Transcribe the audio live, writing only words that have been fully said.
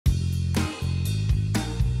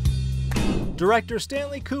Director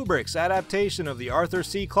Stanley Kubrick's adaptation of the Arthur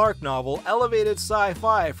C. Clarke novel elevated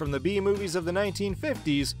sci-fi from the B-movies of the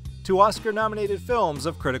 1950s to Oscar-nominated films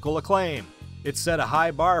of critical acclaim. It set a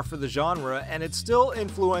high bar for the genre, and it still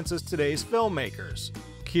influences today's filmmakers.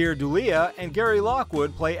 Keir Dullea and Gary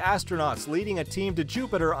Lockwood play astronauts leading a team to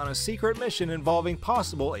Jupiter on a secret mission involving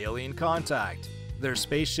possible alien contact. Their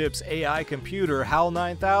spaceship's AI computer, HAL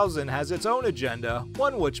 9000, has its own agenda,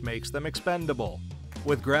 one which makes them expendable.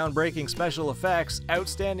 With groundbreaking special effects,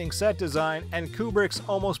 outstanding set design, and Kubrick's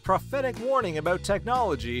almost prophetic warning about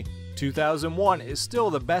technology, 2001 is still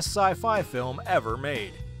the best sci-fi film ever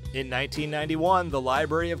made. In 1991, the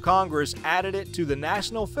Library of Congress added it to the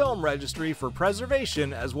National Film Registry for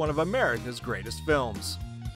preservation as one of America's greatest films.